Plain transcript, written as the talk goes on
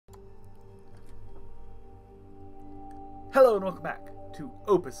Hello and welcome back to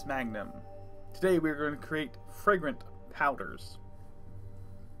OPUS MAGNUM. Today we're going to create fragrant powders.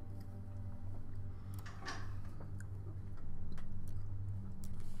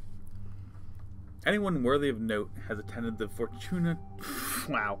 Anyone worthy of note has attended the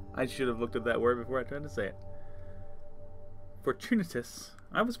wow, I should have looked at that word before I tried to say it. Fortunatus,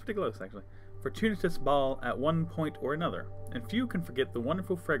 I was pretty close actually. Fortunatus ball at one point or another, and few can forget the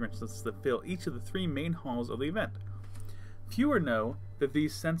wonderful fragrances that fill each of the three main halls of the event. Fewer know that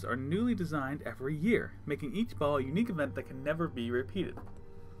these scents are newly designed every year, making each ball a unique event that can never be repeated.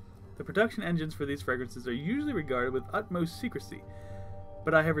 The production engines for these fragrances are usually regarded with utmost secrecy,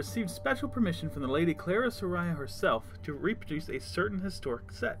 but I have received special permission from the Lady Clara Soraya herself to reproduce a certain historic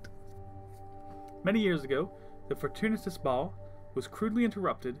set. Many years ago, the Fortunatus Ball was crudely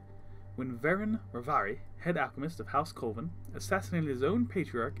interrupted when Varin Ravari, head alchemist of House Colvin, assassinated his own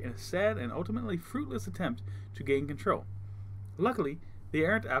patriarch in a sad and ultimately fruitless attempt to gain control. Luckily, the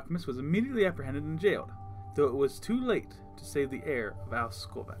errant alchemist was immediately apprehended and jailed, though it was too late to save the heir of House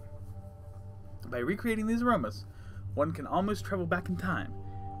Colvin. By recreating these aromas, one can almost travel back in time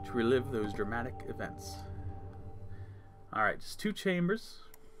to relive those dramatic events. Alright, just 2 chambers.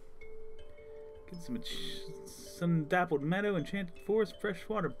 Get some sun-dappled meadow, enchanted forest,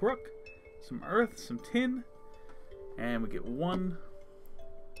 freshwater brook, some earth, some tin, and we get 1.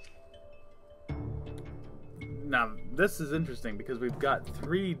 Now, this is interesting because we've got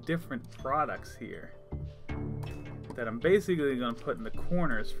 3 different products here that I'm basically going to put in the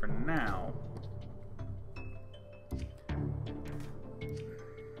corners for now.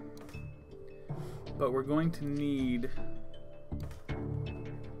 But we're going to need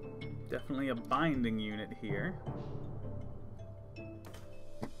definitely a binding unit here.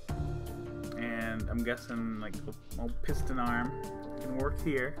 And I'm guessing like a piston arm can work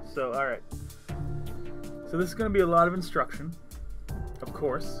here. So, alright. So this is going to be a lot of instruction, of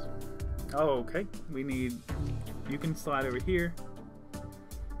course. Oh, okay. We need, you can slide over here.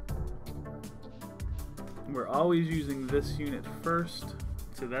 We're always using this unit first,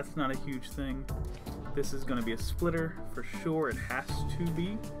 so that's not a huge thing. This is going to be a splitter for sure, it has to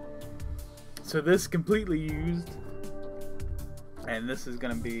be. So this completely used, and this is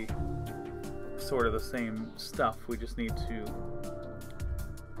going to be sort of the same stuff. We just need to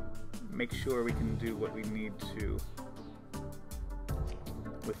make sure we can do what we need to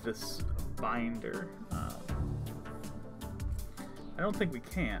with this binder. I don't think we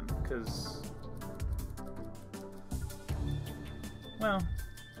can, because, well,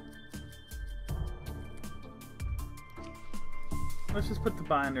 let's just put the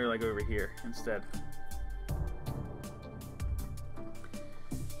binder like over here instead.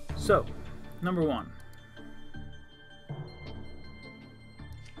 So, number 1.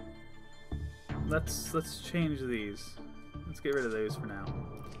 Let's change these. Let's get rid of those for now.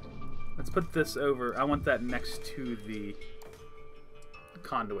 Let's put this over. I want that next to the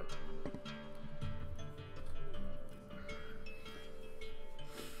conduit.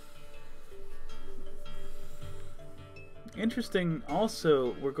 Interesting,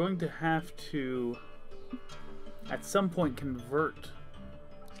 also, we're going to have to at some point convert.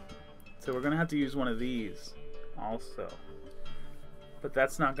 So we're going to have to use one of these also. But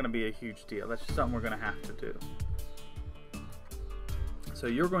that's not going to be a huge deal. That's just something we're going to have to do. So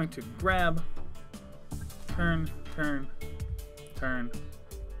you're going to grab, turn, turn, turn,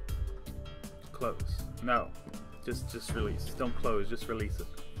 close. No, just release. Don't close, just release it.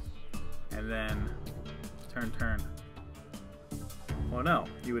 And then turn, turn. Well, no,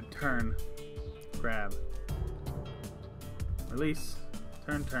 you would turn, grab, release,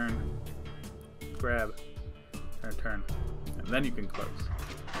 turn, turn, grab, turn, turn. And then you can close.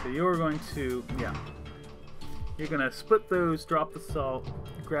 So you're going to, you're going to split those, drop the salt,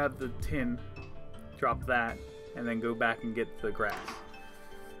 grab the tin, drop that, and then go back and get the grass.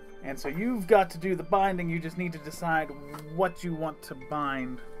 And so you've got to do the binding. You just need to decide what you want to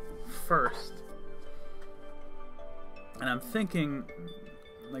bind first. And I'm thinking,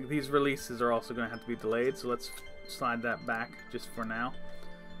 like, these releases are also going to have to be delayed, so let's slide that back just for now.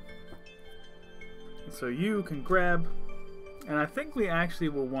 So you can grab, and I think we actually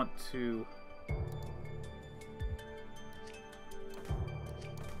will want to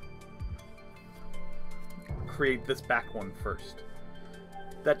create this back one first.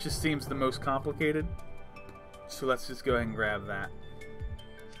 That just seems the most complicated, so let's just go ahead and grab that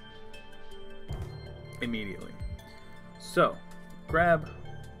immediately. So, grab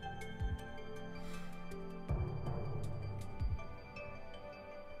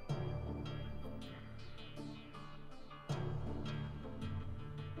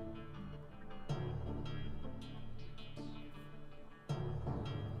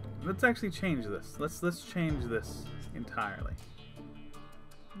let's actually change this. Let's change this entirely.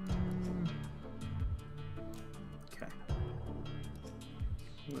 Okay.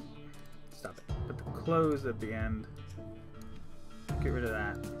 Stop it. Put the close at the end. Get rid of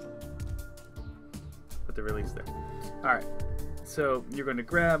that. Put the release there. Alright. So you're going to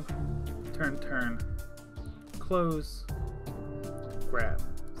grab, turn, turn, close, grab.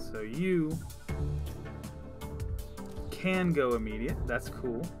 So you can go immediate. That's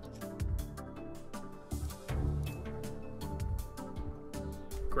cool.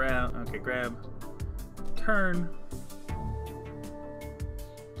 Grab, okay, grab, turn,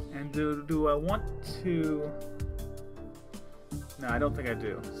 and do I want to? No, I don't think I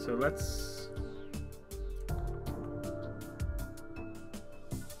do. So let's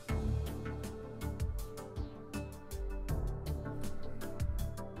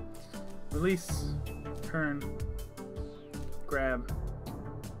release, turn, grab,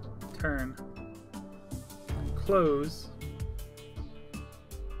 turn, close,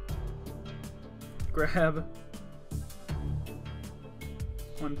 grab,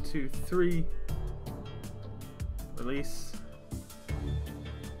 1, 2, 3, release,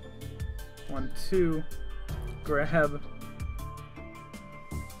 1, 2, grab,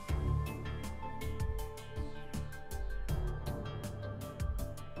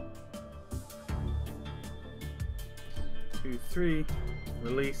 2, 3,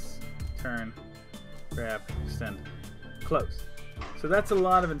 release, turn, grab, extend, close. So that's a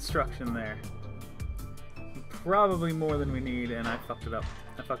lot of instruction there. Probably more than we need, and I fucked it up.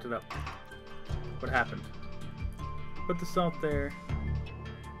 I fucked it up. What happened? Put the salt there.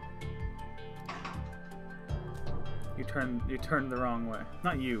 You turned the wrong way.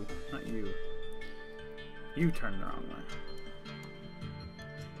 Not you. Not you. You turned the wrong way.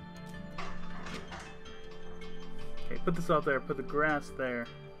 Okay, put the salt there. Put the grass there.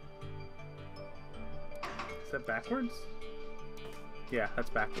 Is that backwards? Yeah, that's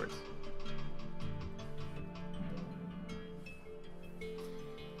backwards.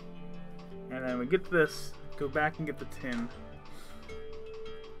 And then we get this, go back and get the tin,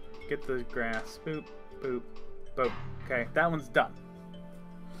 get the grass, boop, boop, boop. Okay, that one's done.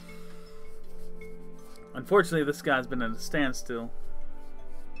 Unfortunately, this guy's been at a standstill.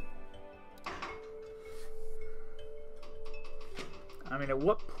 I mean, at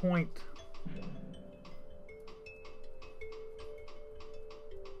what point?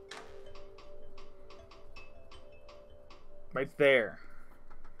 Right there.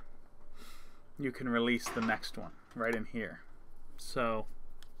 You can release the next one right in here. So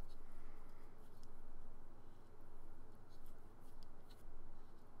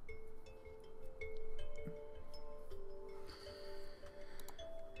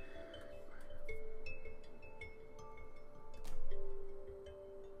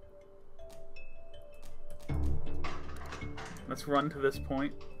let's run to this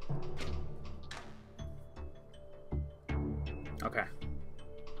point. Okay.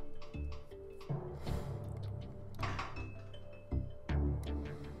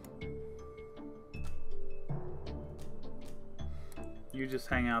 You just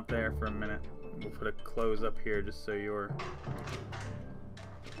hang out there for a minute. We'll put a close up here just so you're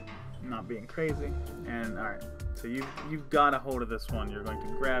not being crazy. And alright, so you've got a hold of this one. You're going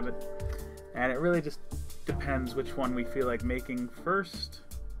to grab it. And it really just depends which one we feel like making first.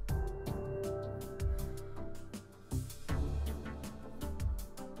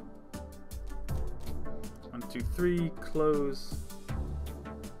 One, two, three, close.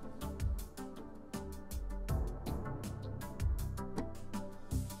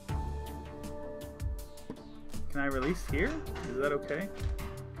 Can I release here? Is that okay?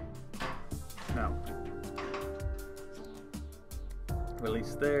 No.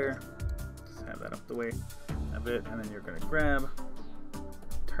 Release there. Just have that up the way a bit, and then you're going to grab,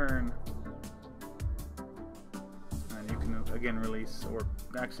 turn, and you can again release, or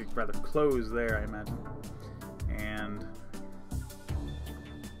actually rather close there, I imagine. And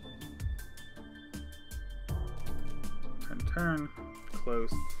turn,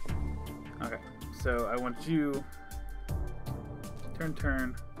 close. Okay. So I want you turn,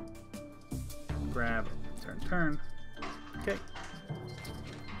 grab, turn. Okay.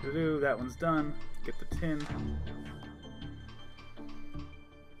 That one's done. Get the tin.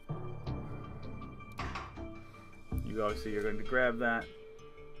 You obviously you're going to grab that,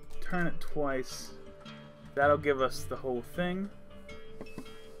 turn it twice. That'll give us the whole thing.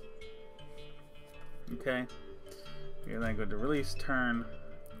 Okay. You're then going to release, turn,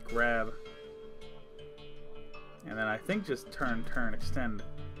 grab. And then I think just turn, extend,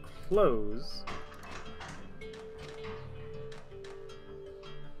 close.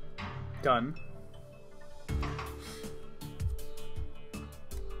 Done.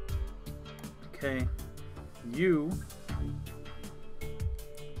 Okay, you,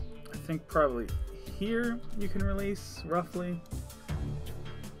 I think probably here you can release, roughly.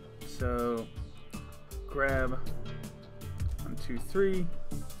 So, grab 1, 2, 3.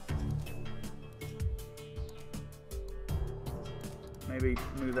 Maybe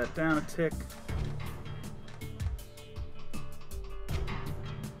move that down a tick.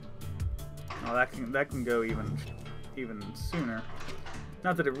 Oh, that can go even sooner.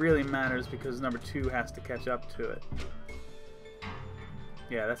 Not that it really matters because number 2 has to catch up to it.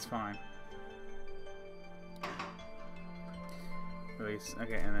 Yeah, that's fine. Release.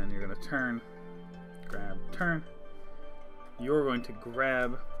 Okay, and then you're going to turn. Grab, turn. You're going to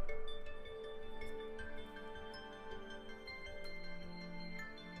grab.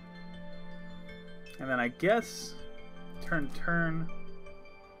 And then I guess turn,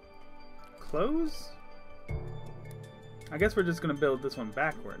 close? I guess we're just going to build this one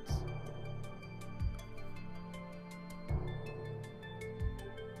backwards.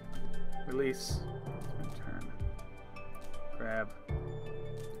 Release, and turn. Grab,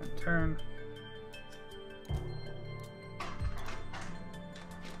 and turn.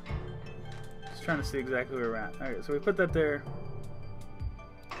 Just trying to see exactly where we're at. Alright, so we put that there.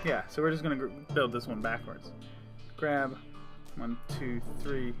 Yeah, so we're just going to build this one backwards. Grab, 1, 2,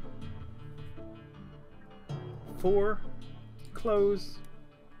 3, 4. Close,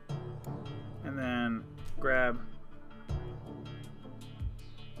 and then grab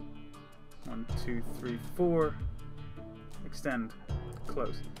 1, 2, 3, 4, extend,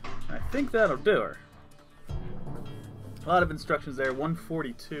 close. And I think that'll do her. A lot of instructions there,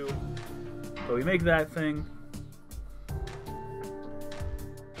 142. But we make that thing,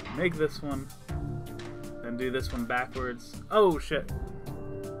 make this one, then do this one backwards. Oh shit.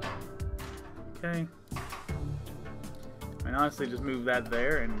 Okay. And honestly, just move that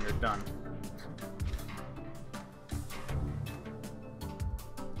there and you're done.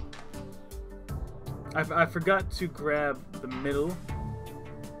 I forgot to grab the middle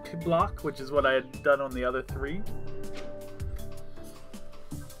block, which is what I had done on the other 3.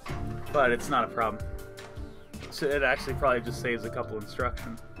 But it's not a problem. So it actually probably just saves a couple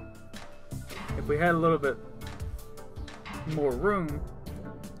instructions. If we had a little bit more room,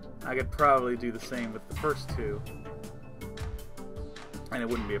 I could probably do the same with the first 2. And it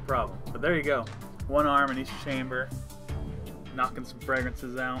wouldn't be a problem. But there you go. 1 arm in each chamber. Knocking some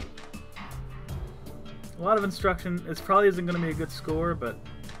fragrances out. A lot of instruction. It probably isn't going to be a good score, but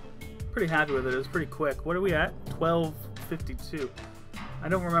pretty happy with it. It was pretty quick. What are we at? 12:52. I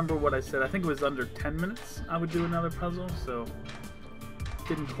don't remember what I said. I think it was under 10 minutes I would do another puzzle, so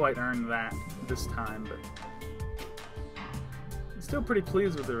didn't quite earn that this time, but I'm still pretty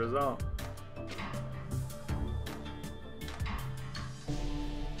pleased with the result.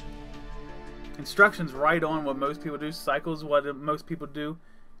 Instructions right on what most people do. Cycles what most people do.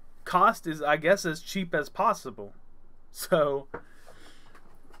 Cost is, I guess, as cheap as possible. So,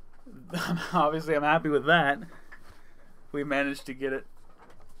 obviously I'm happy with that. We managed to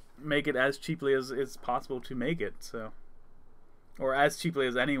make it as cheaply as it's possible to make it. So, or as cheaply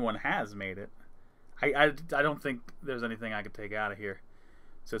as anyone has made it. I don't think there's anything I could take out of here.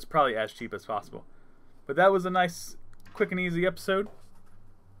 So it's probably as cheap as possible. But that was a nice, quick and easy episode.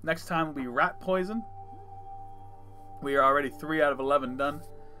 Next time will be rat poison. We are already 3 out of 11 done.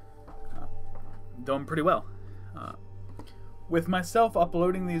 Doing pretty well. With myself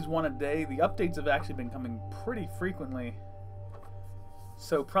uploading these 1 a day, the updates have actually been coming pretty frequently.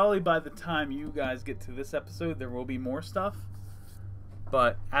 So probably by the time you guys get to this episode, there will be more stuff.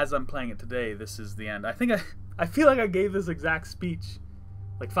 But as I'm playing it today, this is the end. I feel like I gave this exact speech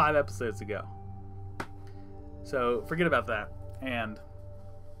like 5 episodes ago. So forget about that and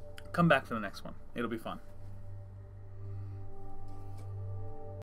come back for the next one. It'll be fun.